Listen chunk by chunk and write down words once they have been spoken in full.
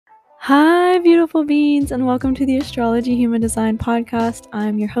Hi, beautiful beings, and welcome to the Astrology Human Design podcast.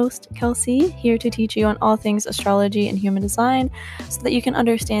 I'm your host, Kelsey, here to teach you on all things astrology and human design so that you can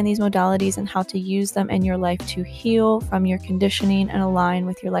understand these modalities and how to use them in your life to heal from your conditioning and align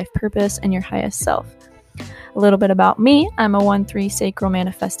with your life purpose and your highest self. A little bit about me. I'm a 1-3 sacral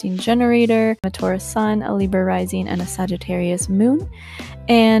manifesting generator, a Taurus sun, a Libra rising, and a Sagittarius moon.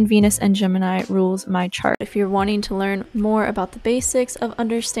 And Venus and Gemini rules my chart. If you're wanting to learn more about the basics of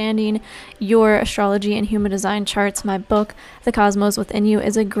understanding your astrology and human design charts, my book, The Cosmos Within You,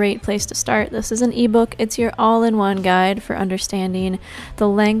 is a great place to start. This is an ebook. It's your all-in-one guide for understanding the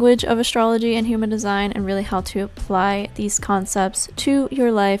language of astrology and human design and really how to apply these concepts to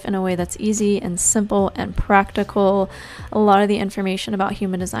your life in a way that's easy and simple and practical. A lot of the information about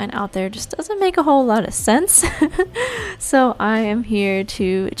human design out there just doesn't make a whole lot of sense. So I am here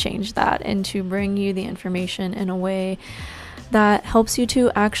to change that and to bring you the information in a way that helps you to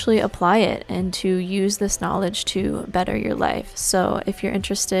actually apply it and to use this knowledge to better your life. So if you're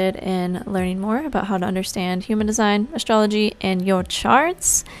interested in learning more about how to understand human design, astrology, and your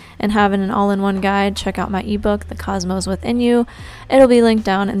charts and having an all-in-one guide, check out my ebook, The Cosmos Within You. It'll be linked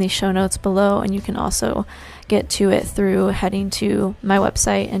down in the show notes below, and you can also get to it through heading to my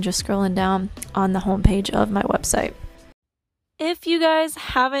website and just scrolling down on the homepage of my website. If you guys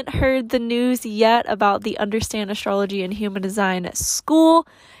haven't heard the news yet about the Understand Astrology and Human Design School,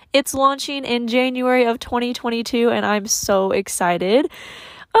 it's launching in January of 2022, and I'm so excited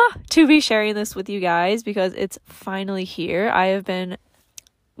to be sharing this with you guys because it's finally here. I have been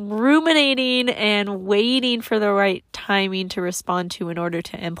ruminating and waiting for the right timing to respond to in order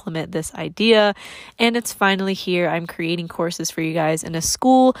to implement this idea, and it's finally here. I'm creating courses for you guys in a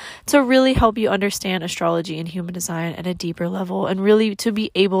school to really help you understand astrology and human design at a deeper level, and really to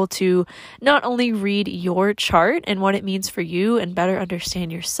be able to not only read your chart and what it means for you and better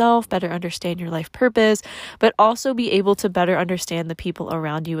understand yourself, better understand your life purpose, but also be able to better understand the people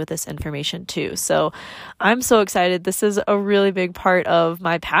around you with this information too. So I'm so excited. This is a really big part of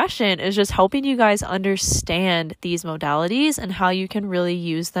my passion, is just helping you guys understand these modalities and how you can really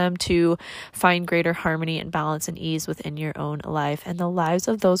use them to find greater harmony and balance and ease within your own life and the lives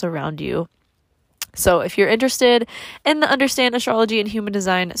of those around you. So if you're interested in the Understand Astrology and Human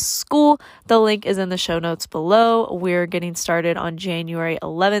Design School, the link is in the show notes below. We're getting started on January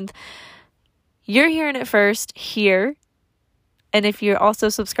 11th. You're hearing it first here. And if you're also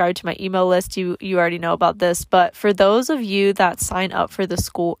subscribed to my email list, you already know about this. But for those of you that sign up for the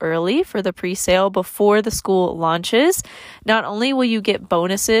school early, for the pre-sale before the school launches, not only will you get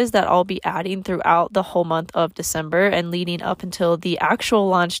bonuses that I'll be adding throughout the whole month of December and leading up until the actual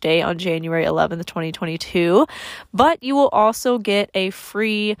launch day on January 11th, 2022, but you will also get a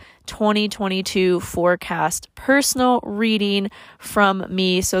free 2022 forecast personal reading from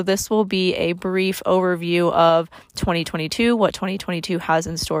me. So this will be a brief overview of 2022, what 2022 has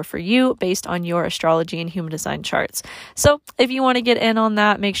in store for you based on your astrology and human design charts. So if you want to get in on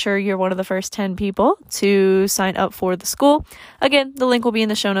that, make sure you're one of the first 10 people to sign up for the school. Again, the link will be in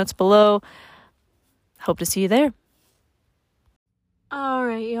the show notes below. Hope to see you there. All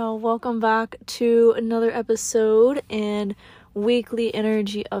right, y'all, welcome back to another episode and weekly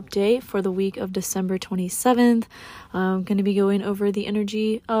energy update for the week of December 27th. I'm going to be going over the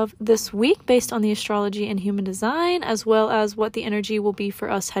energy of this week based on the astrology and human design, as well as what the energy will be for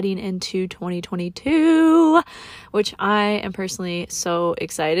us heading into 2022, which I am personally so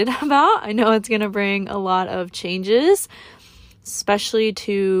excited about. I know it's going to bring a lot of changes, especially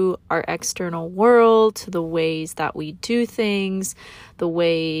to our external world, to the ways that we do things, the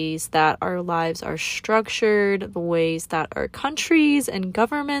ways that our lives are structured, the ways that our countries and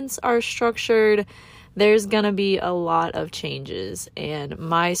governments are structured. There's gonna be a lot of changes, and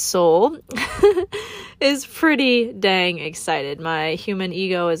my soul is pretty dang excited. My human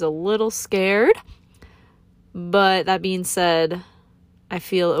ego is a little scared, but that being said, I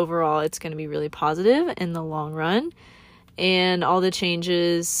feel overall it's gonna be really positive in the long run. And all the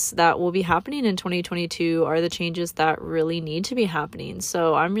changes that will be happening in 2022 are the changes that really need to be happening.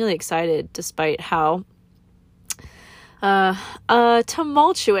 So I'm really excited, despite how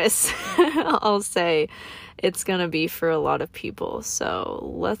tumultuous, I'll say, it's going to be for a lot of people.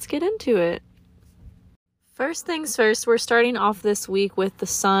 So let's get into it. First things first, we're starting off this week with the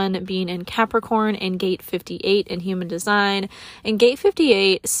sun being in Capricorn in gate 58 in human design. And gate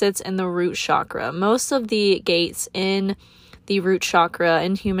 58 sits in the root chakra. Most of the gates in the root chakra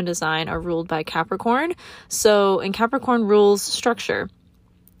in human design are ruled by Capricorn. And Capricorn rules structure.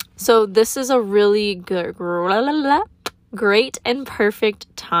 So this is a really great and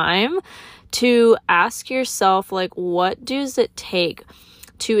perfect time to ask yourself, like, what does it take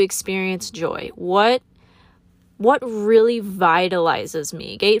to experience joy? What really vitalizes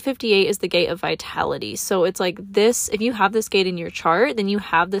me? Gate 58 is the gate of vitality. So it's like this, if you have this gate in your chart, then you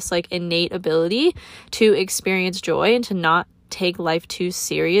have this like innate ability to experience joy and to not take life too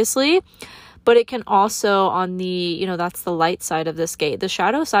seriously. But it can also, on the, that's the light side of this gate. The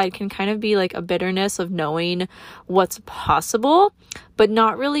shadow side can kind of be like a bitterness of knowing what's possible, but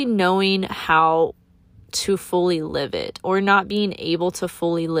not really knowing how to fully live it, or not being able to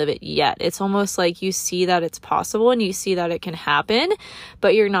fully live it yet. It's almost like you see that it's possible and you see that it can happen,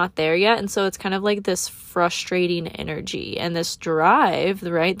 but you're not there yet. And so it's kind of like this frustrating energy and this drive,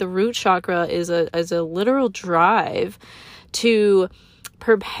 right? The root chakra is a literal drive to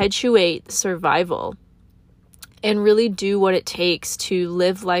perpetuate survival and really do what it takes to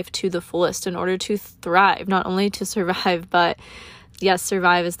live life to the fullest in order to thrive, not only to survive, but yes,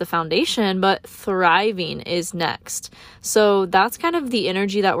 survive is the foundation, but thriving is next. So that's kind of the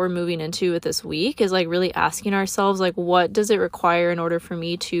energy that we're moving into with this week, is like really asking ourselves, like, what does it require in order for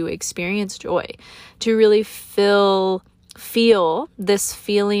me to experience joy, to really feel this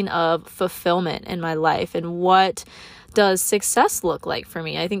feeling of fulfillment in my life? And what does success look like for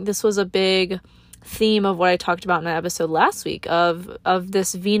me? I think this was a big theme of what I talked about in my episode last week of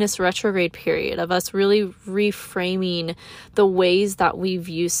this Venus retrograde period, of us really reframing the ways that we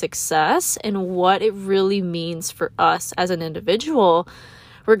view success and what it really means for us as an individual,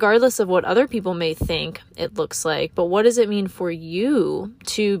 regardless of what other people may think it looks like. But what does it mean for you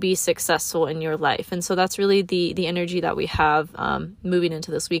to be successful in your life? And so that's really the energy that we have moving into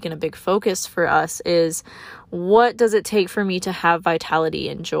this week. And a big focus for us is, what does it take for me to have vitality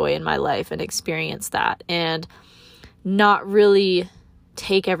and joy in my life and experience that, and not really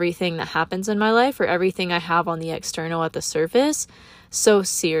take everything that happens in my life or everything I have on the external at the surface so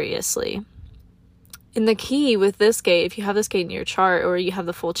seriously. And the key with this gate, if you have this gate in your chart or you have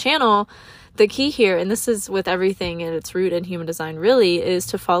the full channel, the key here, and this is with everything at its root in human design really, is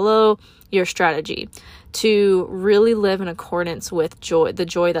to follow your strategy, to really live in accordance with joy, the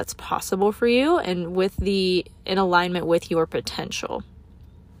joy that's possible for you, and in alignment with your potential.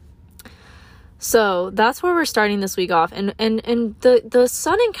 So that's where we're starting this week off. And the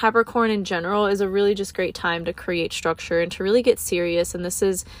sun in Capricorn in general is a really just great time to create structure and to really get serious. And this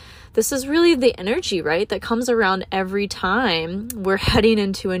is really the energy, right, that comes around every time we're heading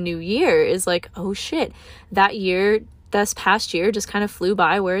into a new year, is like, oh shit, this past year just kind of flew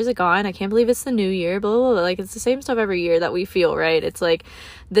by. Where is it gone? I can't believe it's the new year, blah, blah, blah. Like, it's the same stuff every year that we feel, right? It's like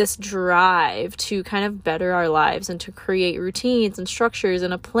this drive to kind of better our lives and to create routines and structures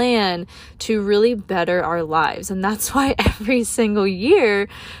and a plan to really better our lives. And that's why every single year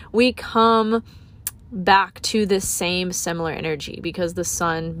we come back to this same similar energy, because the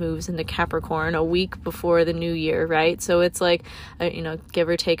sun moves into Capricorn a week before the new year, right? So it's like, give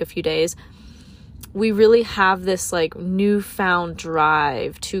or take a few days, we really have this like newfound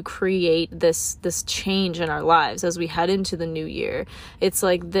drive to create this change in our lives as we head into the new year. It's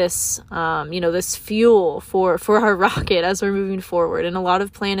like this, this fuel for our rocket as we're moving forward. And a lot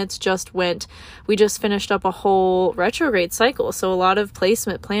of planets we just finished up a whole retrograde cycle. So a lot of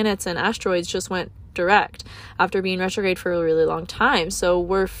planets and asteroids just went direct after being retrograde for a really long time. So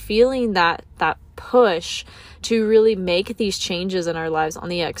we're feeling that push to really make these changes in our lives on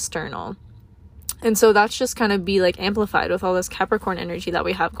the external. And so that's just kind of be like amplified with all this Capricorn energy that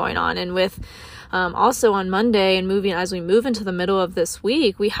we have going on. And with also on Monday and as we move into the middle of this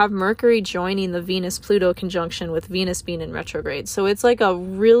week, we have Mercury joining the Venus-Pluto conjunction, with Venus being in retrograde. So it's like a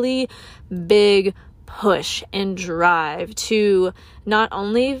really big push and drive to not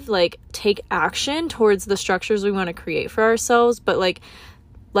only like take action towards the structures we want to create for ourselves, but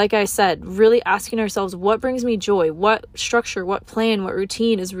like I said, really asking ourselves, what brings me joy? What structure, what plan, what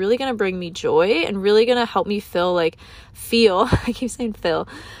routine is really going to bring me joy and really going to help me feel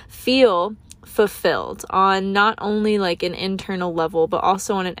fulfilled on not only like an internal level, but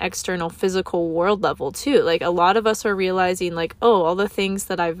also on an external physical world level too. Like, a lot of us are realizing like, oh, all the things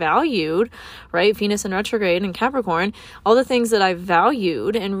that I valued, right? Venus in retrograde and Capricorn, all the things that I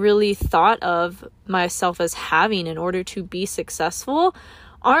valued and really thought of myself as having in order to be successful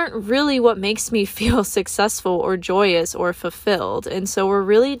aren't really what makes me feel successful or joyous or fulfilled. And so we're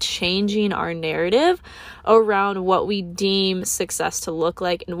really changing our narrative around what we deem success to look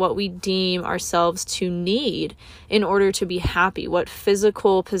like and what we deem ourselves to need in order to be happy, what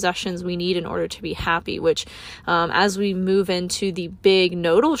physical possessions we need in order to be happy, which as we move into the big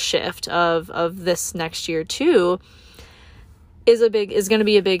nodal shift of this next year too, is going to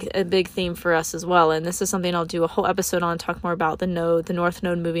be a big theme for us as well. And this is something I'll do a whole episode on, talk more about the North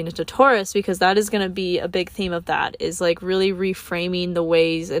Node moving into Taurus, because that is going to be a big theme of that, is like really reframing the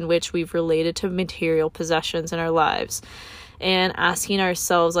ways in which we've related to material possessions in our lives, and asking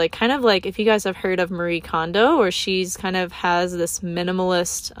ourselves, like, kind of like, if you guys have heard of Marie Kondo, or she's kind of has this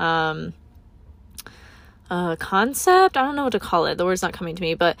minimalist concept. I don't know what to call it. The word's not coming to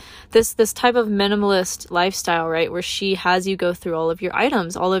me, but this type of minimalist lifestyle, right? Where she has you go through all of your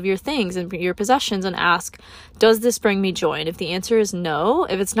items, all of your things and your possessions, and ask, does this bring me joy? And if the answer is no,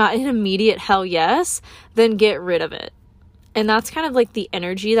 if it's not an immediate hell yes, then get rid of it. And that's kind of like the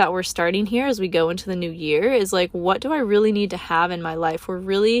energy that we're starting here as we go into the new year, is like, what do I really need to have in my life? We're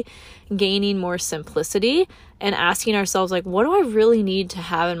really gaining more simplicity and asking ourselves, like, what do I really need to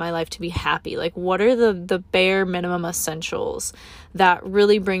have in my life to be happy? Like, what are the bare minimum essentials that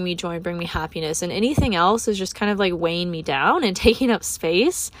really bring me joy and bring me happiness? And anything else is just kind of like weighing me down and taking up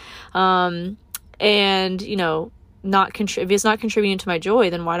space. And, you know, if it's not contributing to my joy,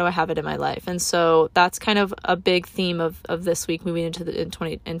 then why do I have it in my life? And so that's kind of a big theme of this week moving into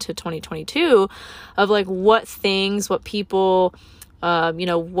 2022, of like, what things, what people,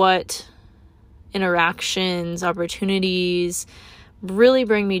 what interactions, opportunities really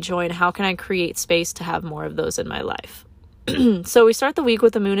bring me joy, and how can I create space to have more of those in my life? So we start the week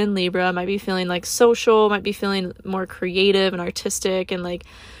with the moon in Libra. Might be feeling like social, might be feeling more creative and artistic, and like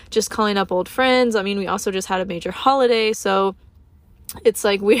just calling up old friends. I mean, we also just had a major holiday, so it's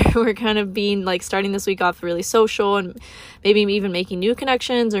like we're kind of being like starting this week off really social, and maybe even making new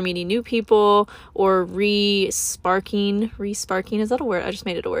connections or meeting new people, or re-sparking, is that a word? I just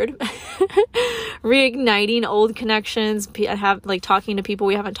made it a word. Reigniting old connections. I have like talking to people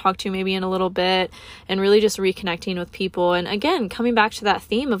we haven't talked to maybe in a little bit, and really just reconnecting with people. And again, coming back to that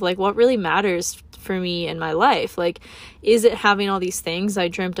theme of like, what really matters for me in my life? Like, is it having all these things I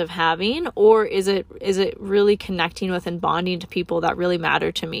dreamt of having, or is it really connecting with and bonding to people that really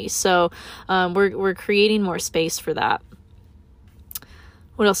matter to me? So we're creating more space for that.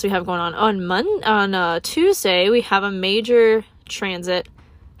 What else do we have going on? On Tuesday, we have a major transit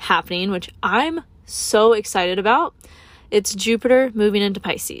happening, which I'm so excited about. It's Jupiter moving into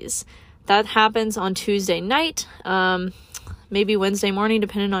Pisces. That happens on Tuesday night, maybe Wednesday morning,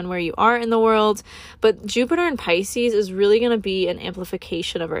 depending on where you are in the world. But Jupiter in Pisces is really going to be an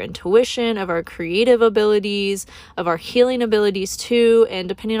amplification of our intuition, of our creative abilities, of our healing abilities too. And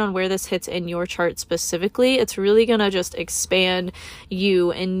depending on where this hits in your chart specifically, it's really going to just expand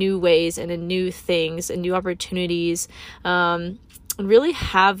you in new ways and in new things and new opportunities. And really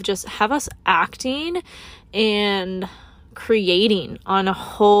have us acting and creating on a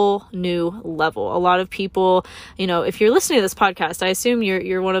whole new level. A lot of people, if you're listening to this podcast, I assume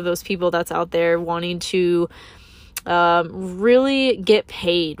you're one of those people that's out there wanting to really get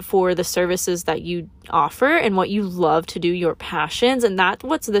paid for the services that you offer and what you love to do, your passions. And that's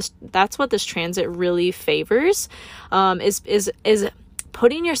what this transit really favors, is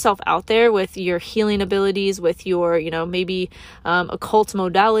putting yourself out there with your healing abilities, with your, maybe occult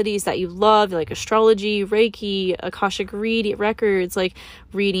modalities that you love, like astrology, Reiki, Akashic records, like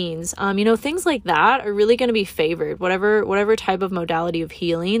readings, things like that are really going to be favored. Whatever type of modality of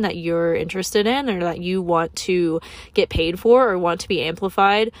healing that you're interested in, or that you want to get paid for or want to be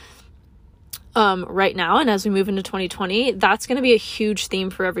amplified right now, and as we move into 2020, that's going to be a huge theme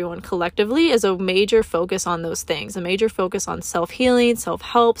for everyone collectively, is a major focus on those things, a major focus on self-healing,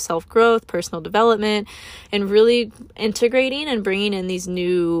 self-help, self-growth, personal development, and really integrating and bringing in these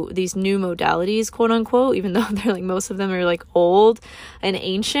new modalities, quote unquote, even though they're like, most of them are like old and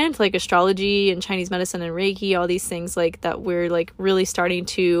ancient, like astrology and Chinese medicine and Reiki, all these things like that we're like really starting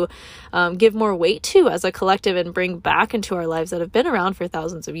to give more weight to as a collective and bring back into our lives that have been around for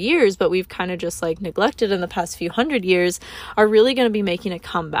thousands of years, but we've kind of just like neglected in the past few hundred years, are really going to be making a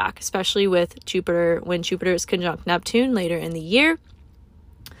comeback, especially with Jupiter, when Jupiter is conjunct Neptune later in the year,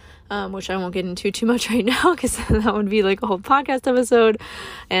 which I won't get into too much right now, because that would be like a whole podcast episode,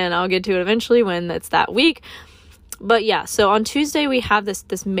 and I'll get to it eventually when it's that week. But yeah, so on Tuesday we have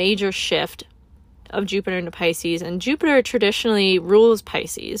this major shift of Jupiter into Pisces, and Jupiter traditionally rules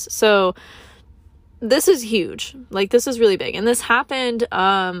Pisces, so this is huge. Like, this is really big, and this happened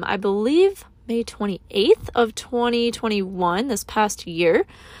I believe May 28th of 2021, this past year.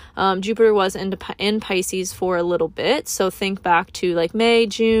 Jupiter was in Pisces for a little bit, so think back to like May,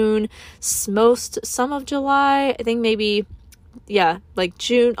 June, some of July, I think maybe, yeah, like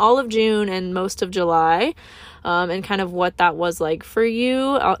June, all of June and most of July, and kind of what that was like for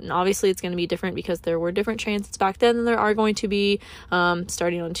you. And obviously it's going to be different because there were different transits back then than there are going to be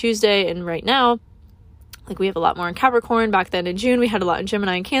starting on Tuesday and right now. Like we have a lot more in Capricorn. Back then in June, we had a lot in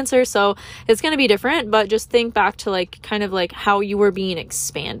Gemini and Cancer. So it's going to be different, but just think back to like kind of like how you were being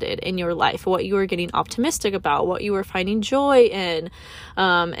expanded in your life, what you were getting optimistic about, what you were finding joy in.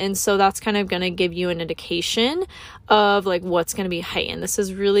 And so that's kind of going to give you an indication of like what's going to be heightened. This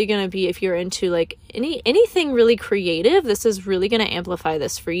is really going to be, if you're into like anything really creative, this is really going to amplify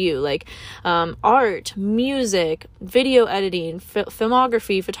this for you. Like art, music, video editing,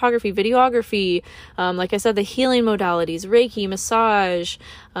 filmography, photography, videography, like I said, the healing modalities, Reiki, massage,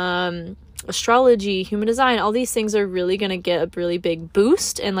 astrology, human design, all these things are really going to get a really big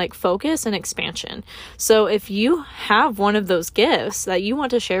boost and like focus and expansion. So if you have one of those gifts that you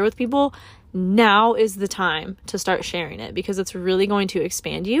want to share with people, now is the time to start sharing it, because it's really going to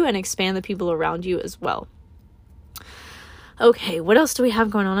expand you and expand the people around you as well. Okay, what else do we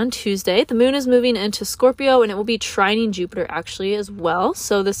have going on Tuesday? The moon is moving into Scorpio, and it will be trining Jupiter actually as well.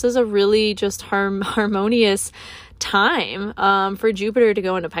 So this is a really just harmonious time for Jupiter to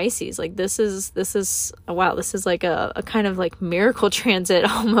go into Pisces. Like this is wow, this is like a kind of like miracle transit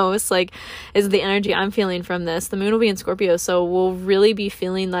almost, like is the energy I'm feeling from this. The moon will be in Scorpio, so we'll really be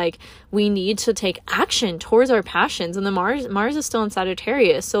feeling like we need to take action towards our passions. And the Mars is still in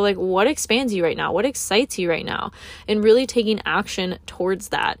Sagittarius, so like what expands you right now, what excites you right now, and really taking action towards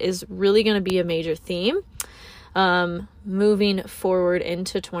that is really going to be a major theme moving forward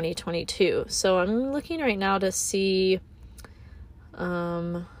into 2022. So I'm looking right now to see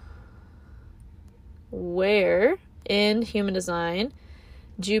where in human design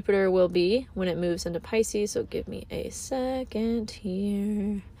Jupiter will be when it moves into Pisces. So give me a second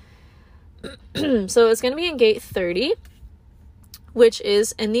here. So it's going to be in gate 30, which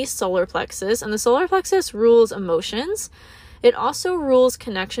is in the solar plexus, and the solar plexus rules emotions. It also rules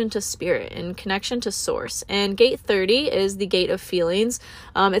connection to spirit and connection to source. And gate 30 is the gate of feelings.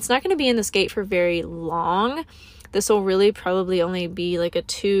 It's not going to be in this gate for very long. This will really probably only be like a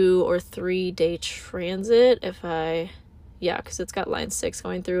 2 or 3 day transit because it's got line 6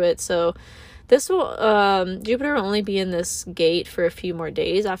 going through it. So this will, Jupiter will only be in this gate for a few more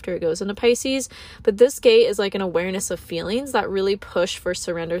days after it goes into Pisces. But this gate is like an awareness of feelings that really push for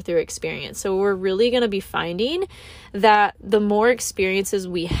surrender through experience. So we're really going to be finding that the more experiences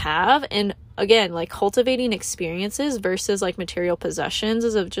we have, and again, like cultivating experiences versus like material possessions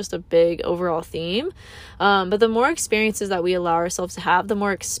is just a big overall theme. But the more experiences that we allow ourselves to have, the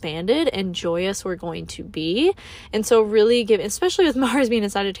more expanded and joyous we're going to be. And so really especially with Mars being in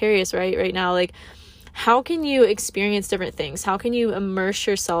Sagittarius right now, like how can you experience different things? How can you immerse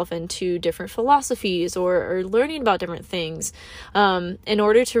yourself into different philosophies or learning about different things in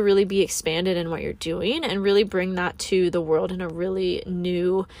order to really be expanded in what you're doing and really bring that to the world in a really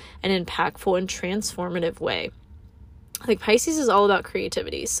new and impactful and transformative way? Like Pisces is all about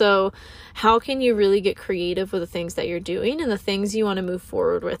creativity. So how can you really get creative with the things that you're doing and the things you want to move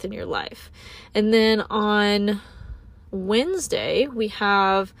forward with in your life? And then on Wednesday, we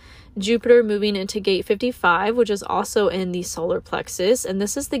have Jupiter moving into gate 55, which is also in the solar plexus, and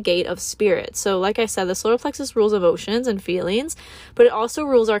this is the gate of spirit. So like I said, the solar plexus rules emotions and feelings, but it also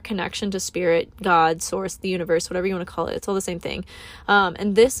rules our connection to spirit, God, source, the universe, whatever you want to call it. It's all the same thing.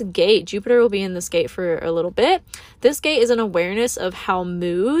 And this gate, Jupiter will be in this gate for a little bit. This gate is an awareness of how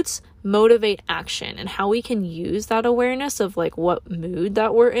moods motivate action and how we can use that awareness of like what mood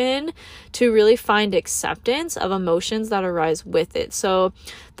that we're in to really find acceptance of emotions that arise with it. So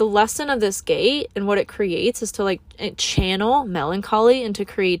the lesson of this gate and what it creates is to like channel melancholy into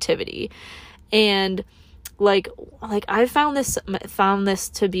creativity. And like I found this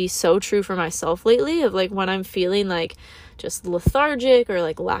to be so true for myself lately, of like when I'm feeling like just lethargic or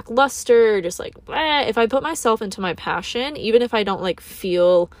like lackluster or just like if I put myself into my passion, even if I don't like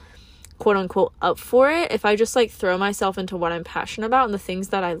feel quote unquote up for it, if I just like throw myself into what I'm passionate about and the things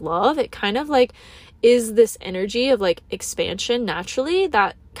that I love, it kind of like is this energy of like expansion naturally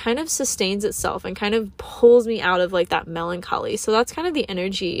that kind of sustains itself and kind of pulls me out of like that melancholy. So that's kind of the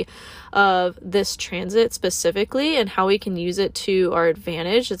energy of this transit specifically, and how we can use it to our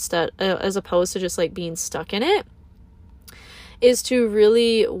advantage instead, as opposed to just like being stuck in it, is to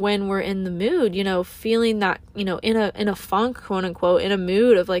really, when we're in the mood, feeling that, in a funk, quote unquote, in a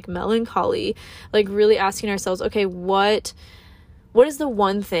mood of like melancholy, like really asking ourselves, okay, what is the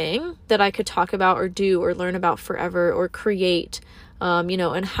one thing that I could talk about or do or learn about forever or create,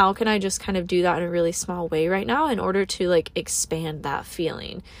 and how can I just kind of do that in a really small way right now in order to like expand that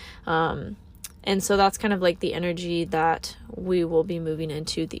feeling. And so that's kind of like the energy that we will be moving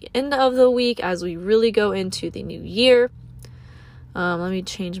into the end of the week as we really go into the new year. Let me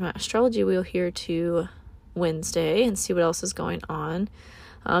change my astrology wheel here to Wednesday and see what else is going on.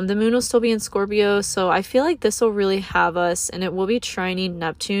 The moon will still be in Scorpio, so I feel like this will really have us, and it will be trining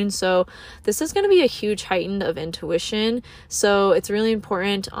Neptune. So this is going to be a huge heightened of intuition. So it's really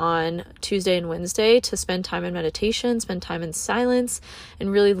important on Tuesday and Wednesday to spend time in meditation, spend time in silence,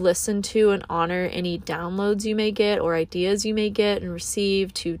 and really listen to and honor any downloads you may get or ideas you may get and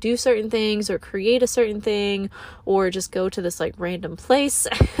receive to do certain things or create a certain thing, or just go to this like random place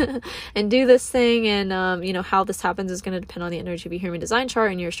and do this thing. And how this happens is going to depend on the energy of your human design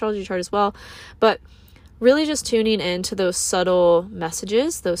chart and your astrology chart as well. But really just tuning into those subtle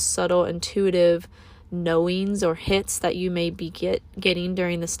messages, those subtle intuitive knowings or hits that you may be getting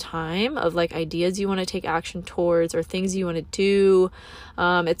during this time of like ideas you want to take action towards or things you want to do.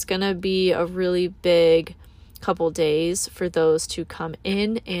 It's going to be a really big couple days for those to come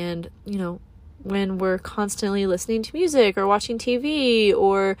in. And when we're constantly listening to music or watching TV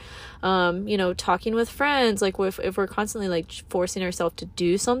or, talking with friends, like if we're constantly like forcing ourselves to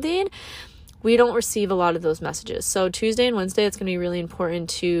do something, we don't receive a lot of those messages. So Tuesday and Wednesday, it's going to be really important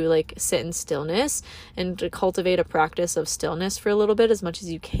to like sit in stillness and to cultivate a practice of stillness for a little bit, as much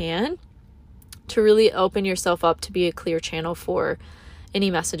as you can, to really open yourself up to be a clear channel for any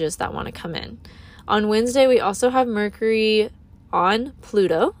messages that want to come in. On Wednesday, we also have Mercury on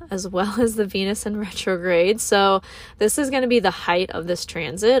Pluto, as well as the Venus in retrograde. So this is going to be the height of this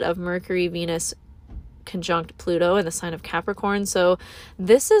transit of Mercury, Venus conjunct Pluto in the sign of Capricorn. So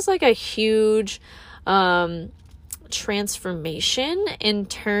this is like a huge transformation in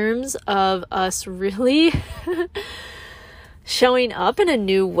terms of us really showing up in a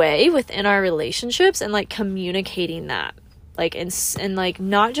new way within our relationships and like communicating that, like and like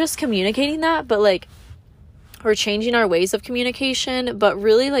not just communicating that, but like we're changing our ways of communication, but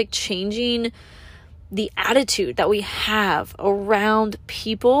really like changing the attitude that we have around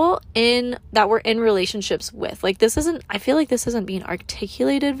people that we're in relationships with. Like I feel like this isn't being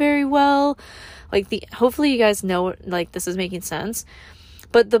articulated very well. Like hopefully you guys know, like this is making sense.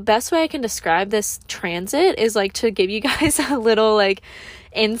 But the best way I can describe this transit is like to give you guys a little like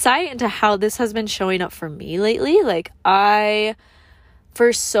insight into how this has been showing up for me lately. Like I,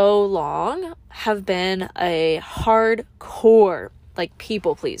 for so long, have been a hardcore like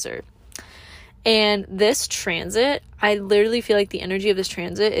people pleaser. And this transit, I literally feel like the energy of this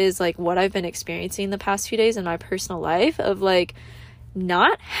transit is like what I've been experiencing the past few days in my personal life, of like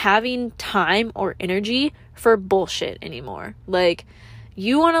not having time or energy for bullshit anymore. Like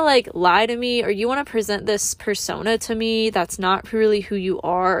you want to like lie to me, or you want to present this persona to me that's not really who you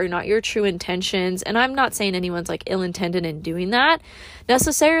are or not your true intentions. And I'm not saying anyone's like ill-intended in doing that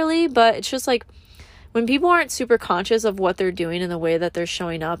necessarily, but it's just like when people aren't super conscious of what they're doing and the way that they're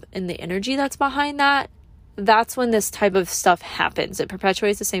showing up and the energy that's behind that, that's when this type of stuff happens. It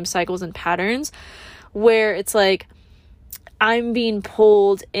perpetuates the same cycles and patterns where it's like, I'm being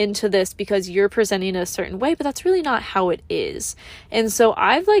pulled into this because you're presenting a certain way, but that's really not how it is. And so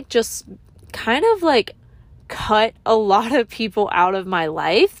I've like just kind of like cut a lot of people out of my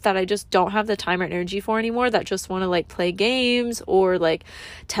life that I just don't have the time or energy for anymore, that just want to like play games or like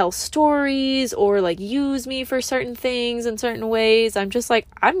tell stories or like use me for certain things in certain ways. I'm just like,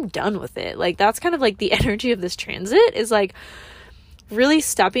 I'm done with it. Like that's kind of like the energy of this transit, is like really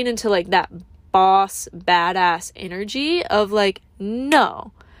stepping into like that boss badass energy of like,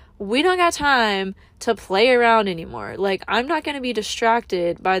 no, we don't got time to play around anymore. Like I'm not going to be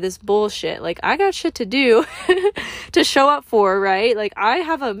distracted by this bullshit. Like I got shit to do to show up for, right? Like I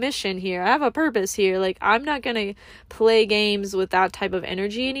have a mission here. I have a purpose here. Like I'm not going to play games with that type of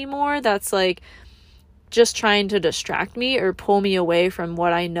energy anymore. That's like just trying to distract me or pull me away from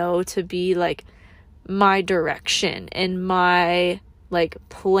what I know to be like my direction and my like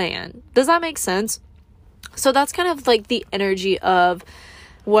plan. Does that make sense? So that's kind of like the energy of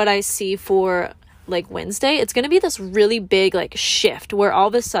what I see for like Wednesday. It's going to be this really big like shift where all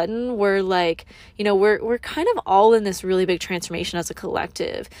of a sudden we're like, we're kind of all in this really big transformation as a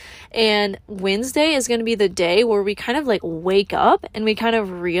collective. And Wednesday is going to be the day where we kind of like wake up and we kind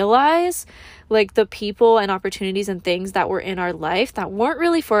of realize like the people and opportunities and things that were in our life that weren't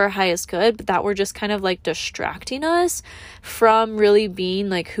really for our highest good, but that were just kind of like distracting us from really being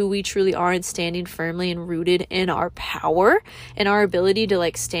like who we truly are and standing firmly and rooted in our power and our ability to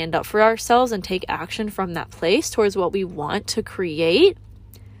like stand up for ourselves and take action from that place towards what we want to create,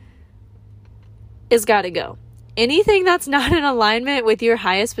 is got to go. Anything that's not in alignment with your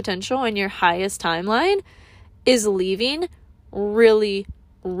highest potential and your highest timeline is leaving really,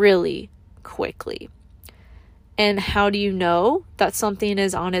 really quickly. And how do you know that something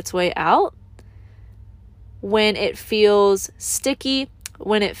is on its way out? When it feels sticky,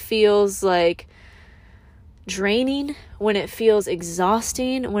 when it feels like draining, when it feels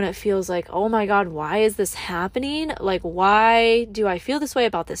exhausting, when it feels like, oh my God, why is this happening? Like, why do I feel this way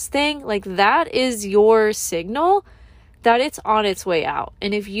about this thing? Like, that is your signal that it's on its way out.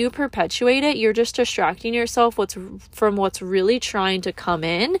 And if you perpetuate it, you're just distracting yourself from what's really trying to come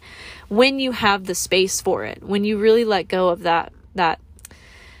in when you have the space for it. When you really let go of that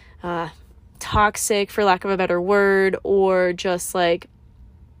toxic, for lack of a better word, or just like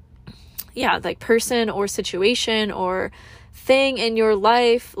person or situation or thing in your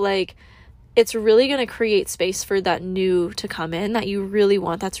life, like, it's really going to create space for that new to come in that you really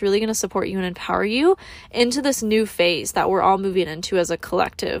want, that's really going to support you and empower you into this new phase that we're all moving into as a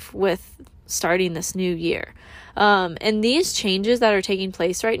collective with starting this new year. And these changes that are taking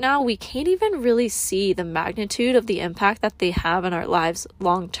place right now, we can't even really see the magnitude of the impact that they have in our lives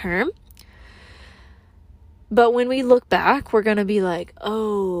long term. But when we look back, we're going to be like,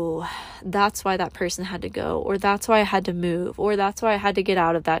 oh, that's why that person had to go, or that's why I had to move, or that's why I had to get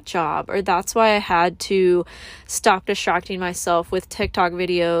out of that job, or that's why I had to stop distracting myself with TikTok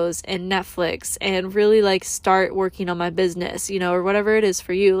videos and Netflix and really like start working on my business, or whatever it is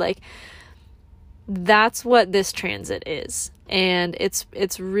for you. Like, that's what this transit is. And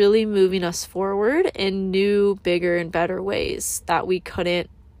it's really moving us forward in new, bigger, and better ways that we couldn't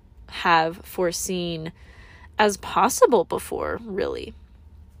have foreseen as possible before, really.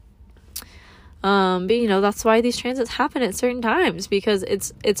 But that's why these transits happen at certain times, because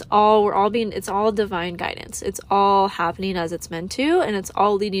it's all divine guidance. It's all happening as it's meant to, and it's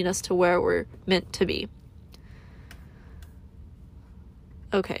all leading us to where we're meant to be.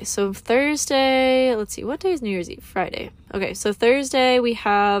 Okay, so Thursday, let's see, what day is New Year's Eve? Friday. Okay, so Thursday we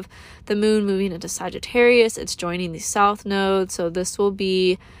have the moon moving into Sagittarius. It's joining the South Node, so this will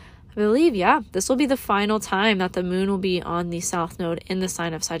be, I believe, this will be the final time that the moon will be on the South Node in the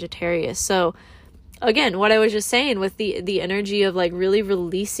sign of Sagittarius. So again, what I was just saying with the energy of like really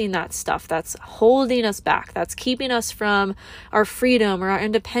releasing that stuff that's holding us back, that's keeping us from our freedom or our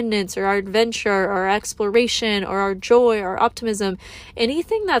independence or our adventure or our exploration or our joy or optimism,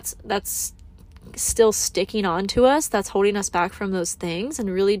 anything that's still sticking on to us, that's holding us back from those things and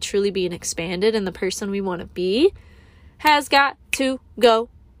really truly being expanded in the person we want to be, has got to go.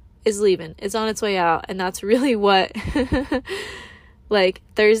 Is leaving. It's on its way out. And that's really what like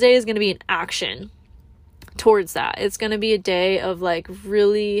Thursday is going to be an action towards that. It's going to be a day of like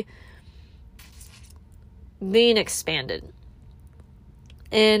really being expanded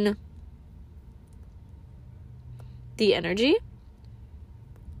in the energy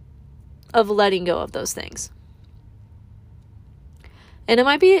of letting go of those things. And it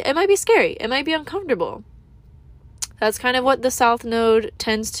might be scary. It might be uncomfortable. That's kind of what the South Node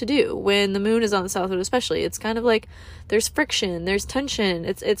tends to do when the moon is on the South Node, especially. It's kind of like there's friction, there's tension.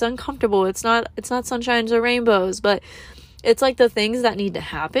 It's uncomfortable. It's not sunshines or rainbows, but it's like the things that need to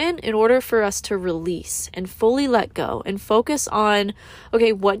happen in order for us to release and fully let go and focus on,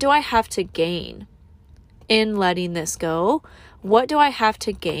 okay, what do I have to gain in letting this go? What do I have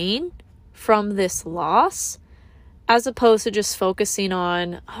to gain from this loss? As opposed to just focusing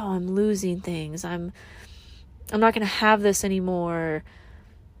on, oh, I'm losing things. I'm not going to have this anymore.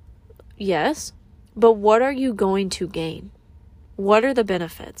 Yes, but what are you going to gain? What are the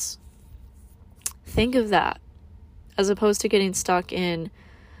benefits? Think of that as opposed to getting stuck in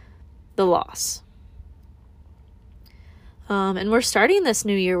the loss. And we're starting this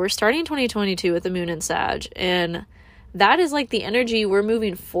new year. We're starting 2022 with the moon in Sag, and that is like the energy we're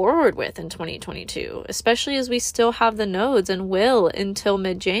moving forward with in 2022, especially as we still have the nodes and will until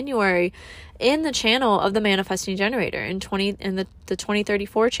mid-January in the channel of the manifesting generator in the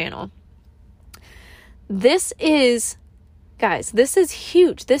 2034 channel. This is, guys, this is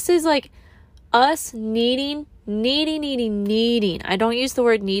huge. This is like us needing. I don't use the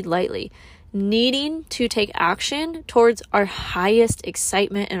word need lightly. Needing to take action towards our highest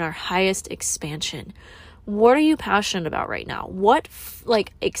excitement and our highest expansion. What are you passionate about right now? What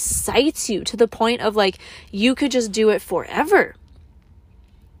excites you to the point of like you could just do it forever?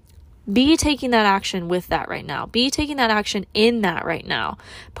 Be taking that action with that right now. Be taking that action in that right now.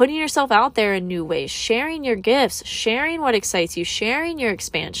 Putting yourself out there in new ways, sharing your gifts, sharing what excites you, sharing your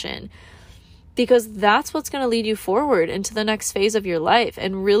expansion. Because that's what's going to lead you forward into the next phase of your life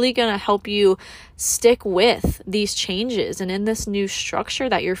and really going to help you stick with these changes and in this new structure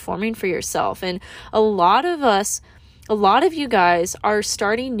that you're forming for yourself. And a lot of you guys are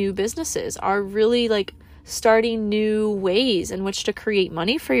starting new businesses, are really like starting new ways in which to create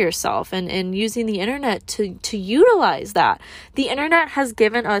money for yourself and using the internet to utilize that. The internet has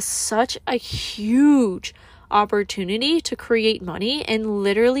given us such a huge opportunity to create money in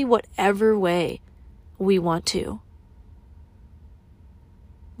literally whatever way we want to.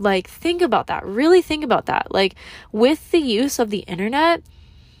 Like, think about that. Really think about that. Like, with the use of the internet,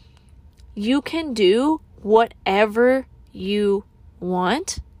 you can do whatever you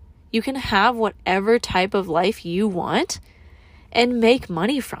want. You can have whatever type of life you want and make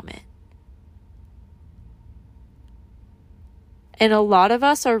money from it. And a lot of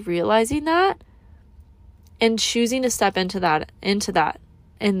us are realizing that and choosing to step into that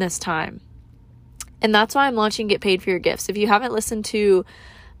in this time. And that's why I'm launching Get Paid for Your Gifts. If you haven't listened to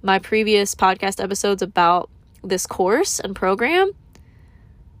my previous podcast episodes about this course and program,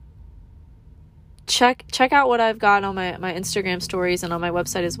 check out what I've got on my Instagram stories and on my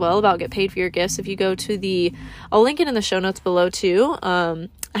website as well about Get Paid for Your Gifts. If you go to I'll link it in the show notes below too.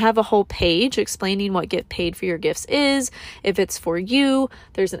 I have a whole page explaining what Get Paid for Your Gifts is. If it's for you,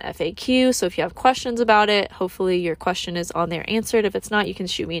 there's an FAQ. So if you have questions about it, hopefully your question is on there answered. If it's not, you can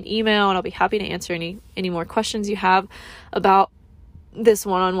shoot me an email and I'll be happy to answer any more questions you have about this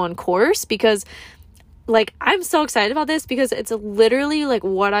one-on-one course, because like, I'm so excited about this because it's literally like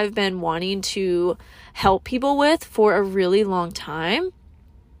what I've been wanting to help people with for a really long time.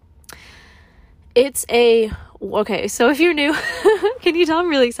 Okay, so if you're new, can you tell I'm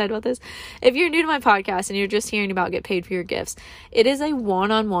really excited about this? If you're new to my podcast and you're just hearing about Get Paid for Your Gifts, it is a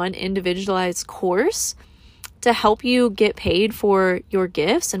one-on-one individualized course to help you get paid for your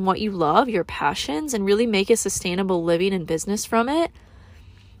gifts and what you love, your passions, and really make a sustainable living and business from it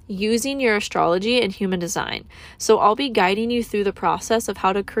using your astrology and human design. So I'll be guiding you through the process of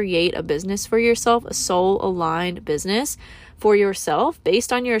how to create a business for yourself, a soul-aligned business for yourself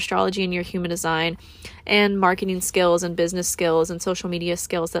based on your astrology and your human design and marketing skills and business skills and social media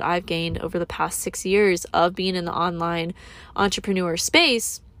skills that I've gained over the past 6 years of being in the online entrepreneur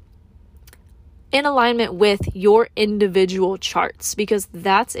space, in alignment with your individual charts, because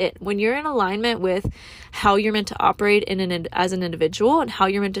that's it. When you're in alignment with how you're meant to operate as an individual and how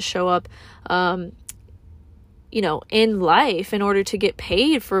you're meant to show up, in life in order to get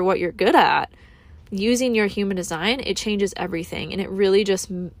paid for what you're good at, using your human design, it changes everything. And it really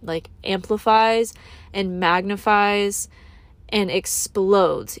just like amplifies and magnifies and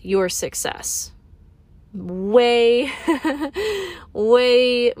explodes your success. Way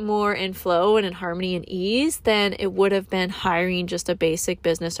more in flow and in harmony and ease than it would have been hiring just a basic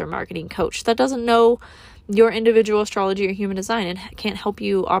business or marketing coach that doesn't know your individual astrology or human design and can't help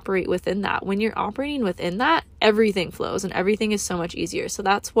you operate within that. When you're operating within that, everything flows and everything is so much easier. So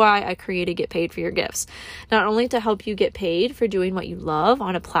that's why I created Get Paid for Your Gifts. Not only to help you get paid for doing what you love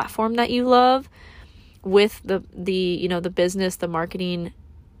on a platform that you love with the business, the marketing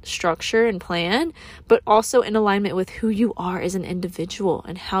structure and plan, but also in alignment with who you are as an individual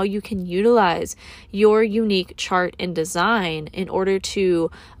and how you can utilize your unique chart and design in order to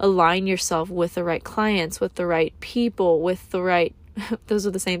align yourself with the right clients, with the right people, with the right those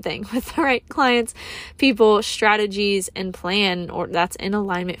are the same thing, with the right clients, people, strategies, and plan, or that's in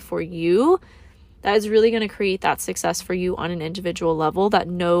alignment for you. That is really going to create that success for you on an individual level that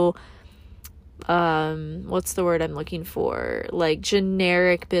what's the word I'm looking for? Like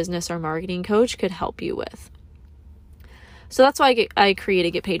generic business or marketing coach could help you with. So that's why I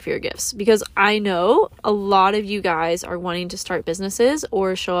created Get Paid for Your Gifts, because I know a lot of you guys are wanting to start businesses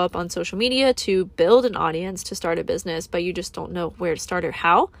or show up on social media to build an audience to start a business, but you just don't know where to start or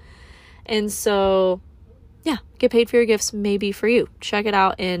how. And so, yeah, Get Paid for Your Gifts may be for you. Check it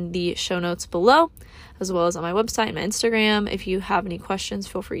out in the show notes below, as well as on my website and my Instagram. If you have any questions,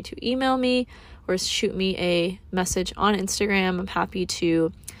 feel free to email me or shoot me a message on Instagram. I'm happy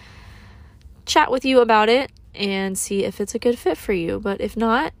to chat with you about it and see if it's a good fit for you. But if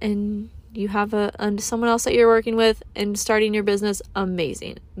not, and you have someone else that you're working with and starting your business,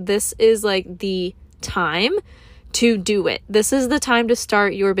 amazing. This is like the time to do it. This is the time to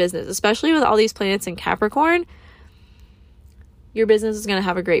start your business, especially with all these planets in Capricorn. Your business is going to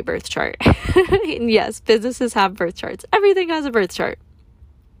have a great birth chart. Yes, businesses have birth charts. Everything has a birth chart.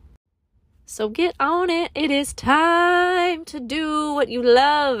 So get on it. It is time to do what you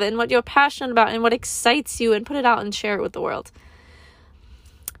love and what you're passionate about and what excites you, and put it out and share it with the world.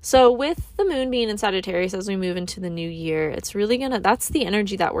 So with the moon being in Sagittarius as we move into the new year, it's really that's the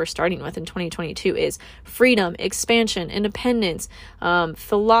energy that we're starting with in 2022 is freedom, expansion, independence,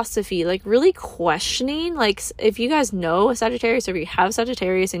 philosophy, like really questioning. Like if you guys know Sagittarius, or if you have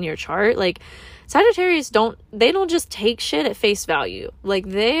Sagittarius in your chart, like Sagittarius don't just take shit at face value. Like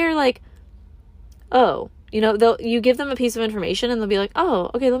they're like, oh, you give them a piece of information and they'll be like,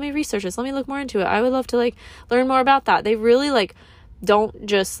 oh, okay, let me research this. Let me look more into it. I would love to like learn more about that. They really like don't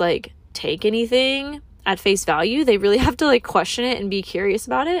just like take anything at face value. They really have to like question it and be curious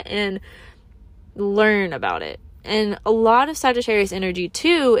about it. And learn about it. And a lot of Sagittarius energy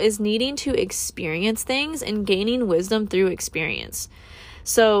too is needing to experience things and gaining wisdom through experience.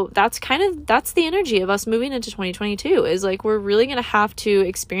 So that's the energy of us moving into 2022, is like, we're really going to have to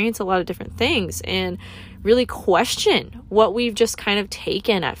experience a lot of different things and really question what we've just kind of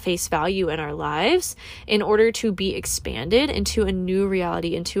taken at face value in our lives in order to be expanded into a new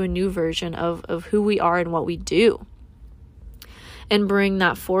reality, into a new version of who we are and what we do. And bring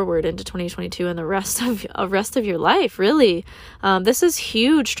that forward into 2022 and the rest of your life, really. This is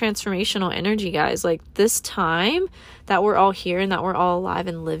huge transformational energy, guys. Like, this time that we're all here and that we're all alive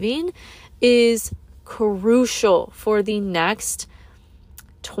and living is crucial for the next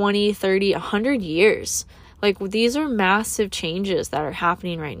 20, 30, 100 years. Like, these are massive changes that are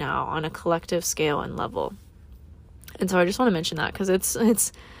happening right now on a collective scale and level. And so I just want to mention that because it's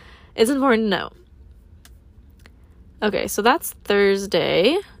important to know. Okay, so that's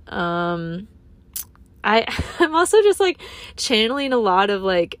Thursday. I'm also just like channeling a lot of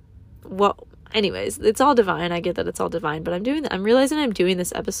like anyways, it's all divine. I get that it's all divine, but I'm realizing I'm doing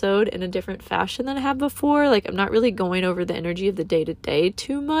this episode in a different fashion than I have before. Like, I'm not really going over the energy of the day to day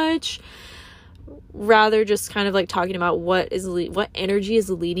too much. Rather just kind of like talking about what energy is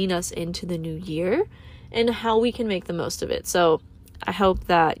leading us into the new year and how we can make the most of it. So I hope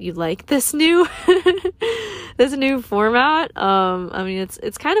that you like this new format. I mean,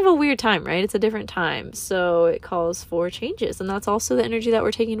 it's kind of a weird time, right? It's a different time. So it calls for changes. And that's also the energy that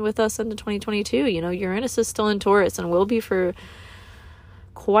we're taking with us into 2022. You know, Uranus is still in Taurus and will be for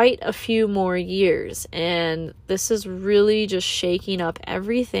quite a few more years. And this is really just shaking up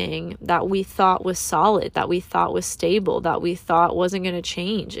everything that we thought was solid, that we thought was stable, that we thought wasn't going to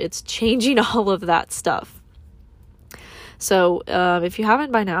change. It's changing all of that stuff. So if you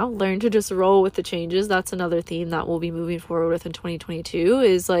haven't by now, learn to just roll with the changes. That's another theme that we'll be moving forward with in 2022,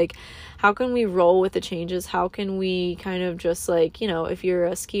 is like, how can we roll with the changes? How can we kind of just like, you know, if you're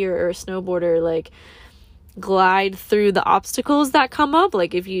a skier or a snowboarder, like glide through the obstacles that come up.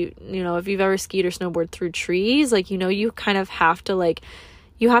 Like if you've ever skied or snowboarded through trees, like, you know, you kind of have to like,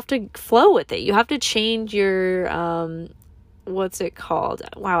 you have to flow with it. You have to change your, what's it called?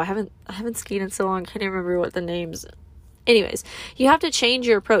 Wow. I haven't skied in so long. I can't even remember what the names. Anyways, you have to change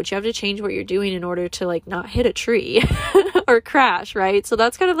your approach. You have to change what you're doing in order to like not hit a tree or crash, right? So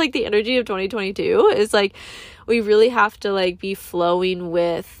that's kind of like the energy of 2022 is like, we really have to like be flowing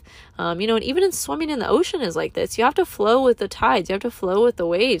with, and even in swimming in the ocean is like this. You have to flow with the tides. You have to flow with the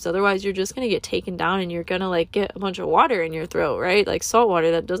waves. Otherwise you're just going to get taken down and you're going to like get a bunch of water in your throat, right? Like salt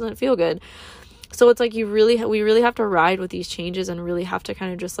water that doesn't feel good. So it's like we really have to ride with these changes and really have to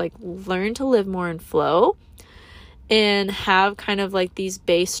kind of just like learn to live more in flow and have kind of like these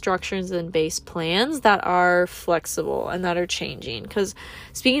base structures and base plans that are flexible and that are changing. Because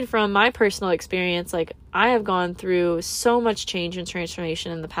speaking from my personal experience, like I have gone through so much change and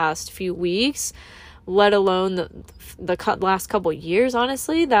transformation in the past few weeks, let alone the last couple years,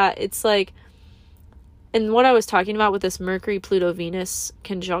 honestly, that it's like, and what I was talking about with this Mercury, Pluto, Venus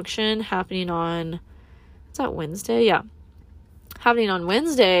conjunction happening on, is that Wednesday? Yeah. Happening on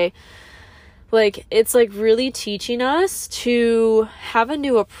Wednesday. Like, it's like really teaching us to have a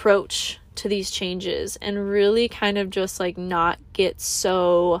new approach to these changes and really kind of just like not get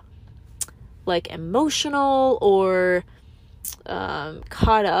so like emotional or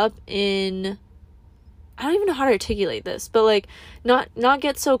caught up in, I don't even know how to articulate this, but like not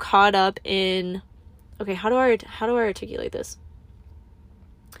get so caught up in, okay, how do I articulate this?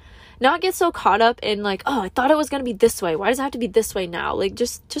 Not get so caught up in like, oh, I thought it was going to be this way. Why does it have to be this way now? Like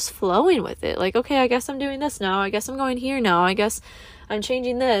just flowing with it. Like, okay, I guess I'm doing this now. I guess I'm going here now. I guess I'm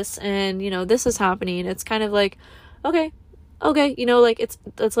changing this and, this is happening. It's kind of like, okay, like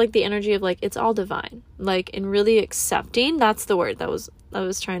it's like the energy of like, it's all divine. Like, and really accepting, that's the word that I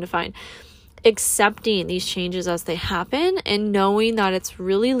was trying to find. Accepting these changes as they happen and knowing that it's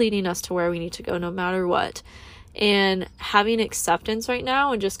really leading us to where we need to go no matter what. And having acceptance right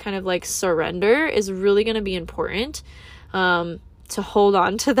now and just kind of like surrender is really going to be important to hold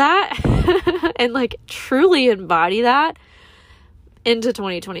on to that and like truly embody that into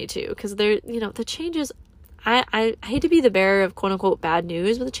 2022, because the changes, I hate to be the bearer of quote unquote bad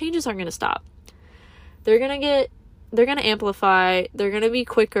news, but the changes aren't going to stop. They're going to amplify, they're going to be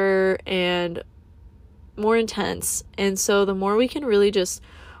quicker and more intense. And so the more we can really just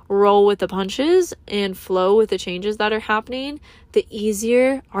roll with the punches and flow with the changes that are happening, the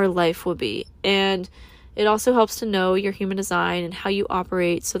easier our life will be. And it also helps to know your human design and how you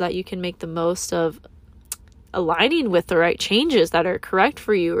operate so that you can make the most of aligning with the right changes that are correct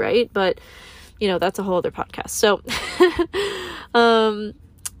for you, right? But that's a whole other podcast. So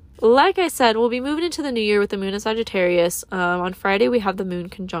like I said, we'll be moving into the new year with the moon in Sagittarius. On Friday, we have the moon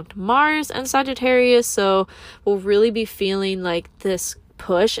conjunct Mars and Sagittarius. So we'll really be feeling like this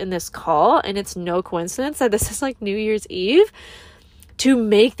push and this call. And it's no coincidence that this is like New Year's Eve, to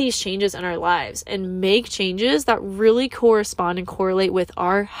make these changes in our lives and make changes that really correspond and correlate with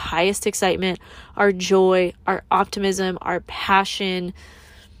our highest excitement, our joy, our optimism, our passion,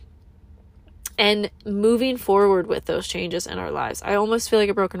 and moving forward with those changes in our lives. I almost feel like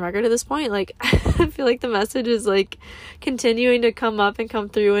a broken record at this point. Like, I feel like the message is like continuing to come up and come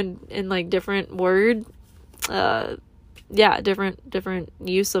through in like different word, different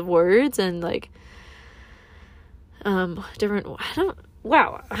use of words and like, different,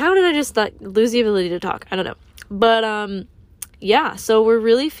 wow, how did I just lose the ability to talk? I don't know. But, so we're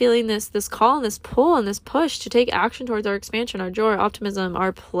really feeling this call and this pull and this push to take action towards our expansion, our joy, our optimism,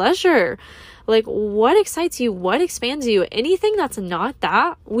 our pleasure. Like, what excites you? What expands you? Anything that's not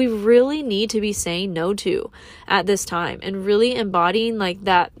that, we really need to be saying no to at this time, and really embodying like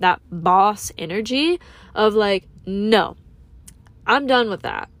that boss energy of like, no, I'm done with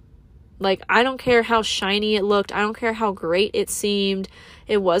that. Like, I don't care how shiny it looked. I don't care how great it seemed.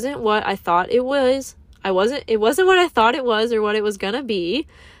 It wasn't what I thought it was. It wasn't what I thought it was or what it was going to be.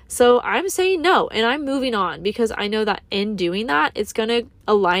 So I'm saying no, and I'm moving on, because I know that in doing that, it's going to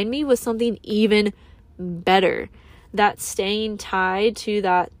align me with something even better. That staying tied to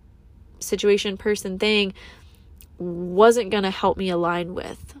that situation, person, thing wasn't going to help me align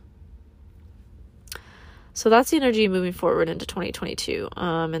with. So that's the energy moving forward into 2022,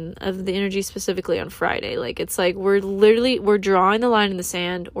 and of the energy specifically on Friday. Like, it's like we're drawing the line in the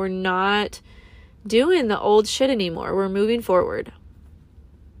sand. We're not doing the old shit anymore. We're moving forward.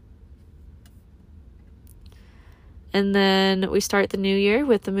 And then we start the new year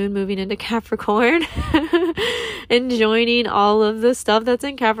with the moon moving into Capricorn and joining all of the stuff that's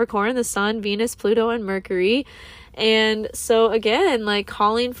in Capricorn, the sun, Venus, Pluto, and Mercury. And so again, like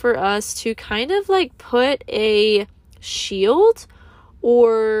calling for us to kind of like put a shield,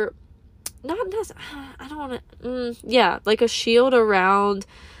 or not necessarily, I don't want to, like a shield around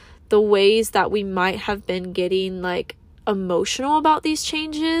the ways that we might have been getting like emotional about these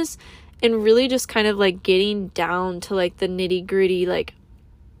changes, and really just kind of like getting down to like the nitty gritty, like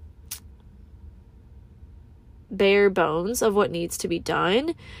bare bones of what needs to be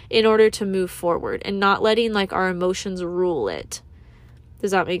done in order to move forward, and not letting like our emotions rule it. Does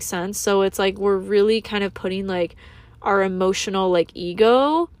that make sense? So it's like we're really kind of putting like our emotional like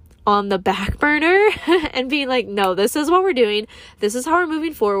ego on the back burner and being like, no, this is what we're doing. This is how we're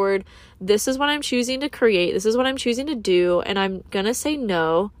moving forward. This is what I'm choosing to create. This is what I'm choosing to do. And I'm going to say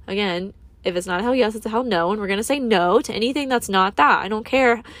no. Again, if it's not a hell yes, it's a hell no. And we're going to say no to anything that's not that. I don't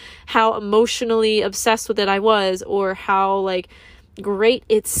care how emotionally obsessed with it I was, or how like great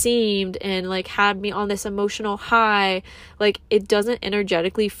it seemed and like had me on this emotional high. Like, it doesn't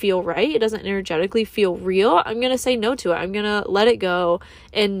energetically feel right. It doesn't energetically feel real. I'm going to say no to it. I'm going to let it go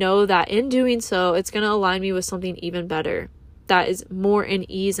and know that in doing so, it's going to align me with something even better, that is more in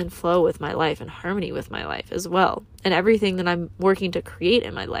ease and flow with my life and harmony with my life as well, and everything that I'm working to create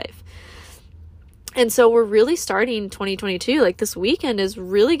in my life. And so we're really starting 2022. Like, this weekend is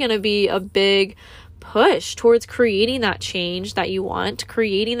really going to be a big push towards creating that change that you want,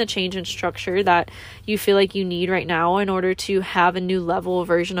 creating the change in structure that you feel like you need right now in order to have a new level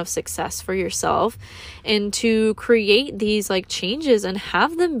version of success for yourself, and to create these like changes and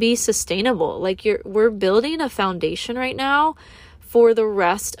have them be sustainable. Like, we're building a foundation right now for the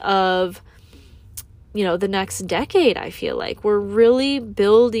rest of, you know, the next decade. I feel like we're really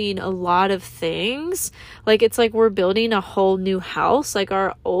building a lot of things. Like, it's like we're building a whole new house. Like,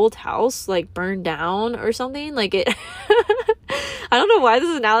 our old house like burned down or something. Like, it I don't know why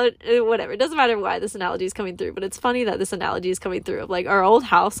this analogy, whatever, it doesn't matter why this analogy is coming through, but it's funny that this analogy is coming through of like our old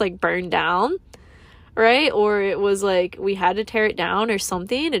house like burned down, right? Or it was like we had to tear it down or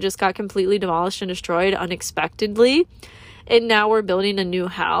something. It just got completely demolished and destroyed unexpectedly. And now we're building a new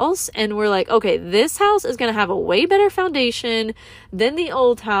house, and we're like, okay, this house is going to have a way better foundation than the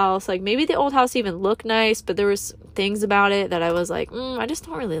old house. Like, maybe the old house even looked nice, but there was things about it that I was like, I just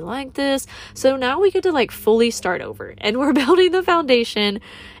don't really like this. So now we get to like fully start over, and we're building the foundation,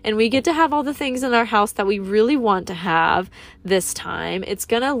 and we get to have all the things in our house that we really want to have this time. It's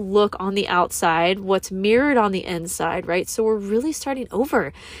going to look on the outside what's mirrored on the inside, right? So we're really starting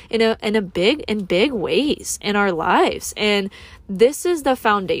over in big ways in our lives. And this is the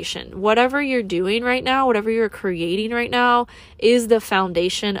foundation. Whatever you're doing right now, whatever you're creating right now is the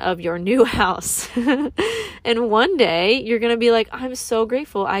foundation of your new house. And one day you're going to be like, I'm so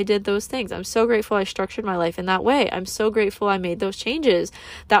grateful I did those things. I'm so grateful I structured my life in that way. I'm so grateful I made those changes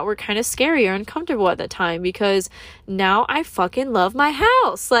that were kind of scary or uncomfortable at the time, because now I fucking love my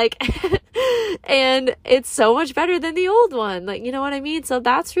house. Like, and it's so much better than the old one. Like, you know what I mean? So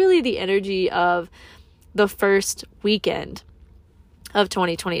that's really the energy of the first weekend of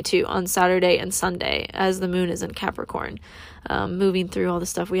 2022 on Saturday and Sunday, as the moon is in Capricorn, moving through all the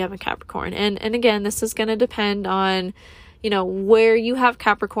stuff we have in Capricorn. And again, this is going to depend on, you know, where you have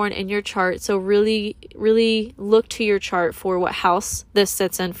Capricorn in your chart. So really, really look to your chart for what house this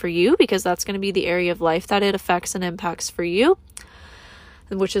sits in for you, because that's going to be the area of life that it affects and impacts for you,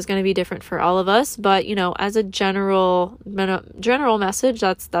 which is going to be different for all of us. But, you know, as a general message,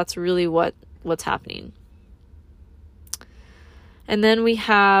 that's really what's happening. And then we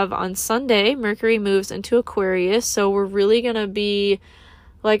have on Sunday, Mercury moves into Aquarius. So we're really going to be,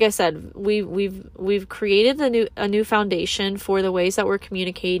 like I said, we've created a new foundation for the ways that we're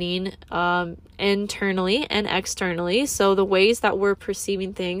communicating internally and externally. So the ways that we're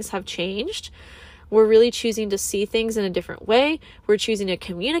perceiving things have changed. We're really choosing to see things in a different way. We're choosing to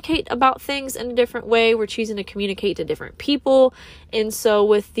communicate about things in a different way. We're choosing to communicate to different people. And so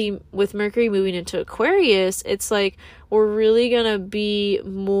with Mercury moving into Aquarius, it's like we're really going to be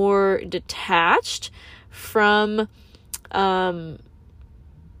more detached from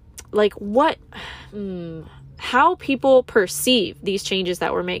like how people perceive these changes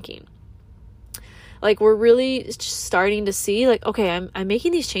that we're making. Like, we're really starting to see, like, okay, I'm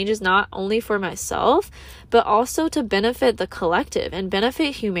making these changes not only for myself, but also to benefit the collective and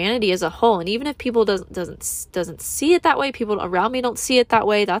benefit humanity as a whole. And even if people doesn't see it that way, people around me don't see it that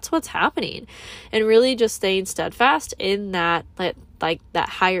way, that's what's happening. And really just staying steadfast in that, like that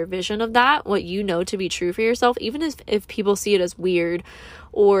higher vision of that, what you know to be true for yourself, even if people see it as weird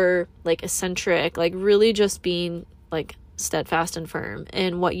or like eccentric, like really just being like steadfast and firm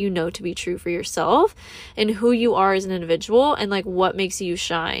in what you know to be true for yourself and who you are as an individual, and like what makes you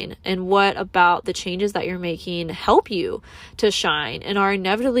shine, and what about the changes that you're making help you to shine and are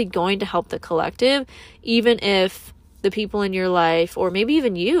inevitably going to help the collective, even if the people in your life, or maybe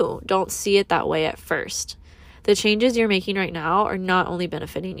even you, don't see it that way at first. The changes you're making right now are not only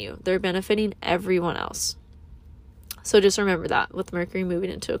benefiting you, they're benefiting everyone else. So just remember that with Mercury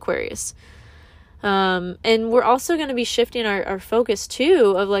moving into Aquarius. And we're also going to be shifting our focus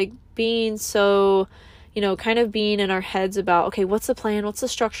too, of like being so, you know, kind of being in our heads about, okay, what's the plan? What's the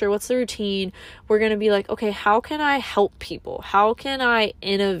structure? What's the routine? We're going to be like, okay, how can I help people? How can I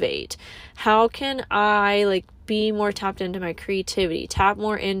innovate? How can I like be more tapped into my creativity, tap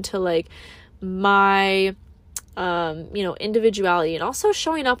more into like my, you know, individuality, and also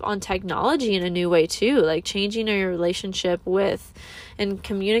showing up on technology in a new way too, like changing your relationship with and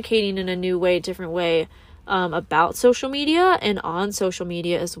communicating in a new way, different way, about social media and on social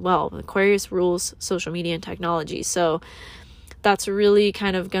media as well. Aquarius rules social media and technology. So that's really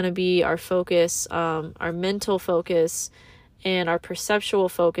kind of going to be our focus, our mental focus and our perceptual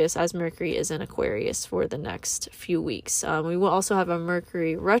focus as Mercury is in Aquarius for the next few weeks. We will also have a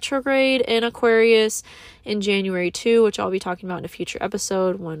Mercury retrograde in Aquarius in January too, which I'll be talking about in a future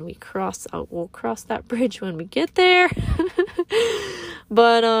episode when we'll cross that bridge when we get there.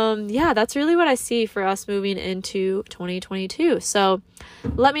 But yeah, that's really what I see for us moving into 2022. So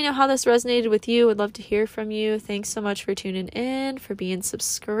let me know how this resonated with you. I'd love to hear from you. Thanks so much for tuning in, for being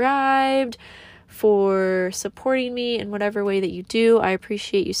subscribed, for supporting me in whatever way that you do. I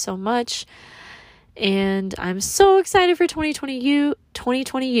appreciate you so much. And I'm so excited for 2020 you.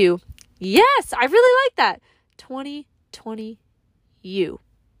 Yes, I really like that. 2020 you.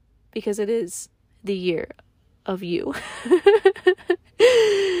 Because it is the year of you.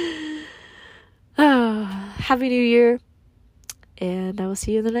 Happy New Year. And I will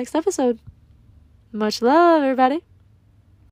see you in the next episode. Much love, everybody.